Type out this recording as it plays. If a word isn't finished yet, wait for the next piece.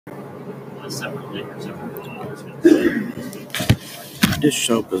Dish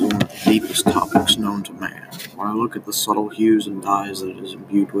soap is one of the deepest topics known to man. When I look at the subtle hues and dyes that it is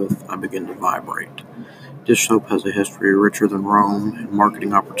imbued with, I begin to vibrate. Dish soap has a history richer than Rome and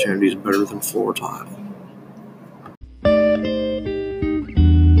marketing opportunities better than floor tile.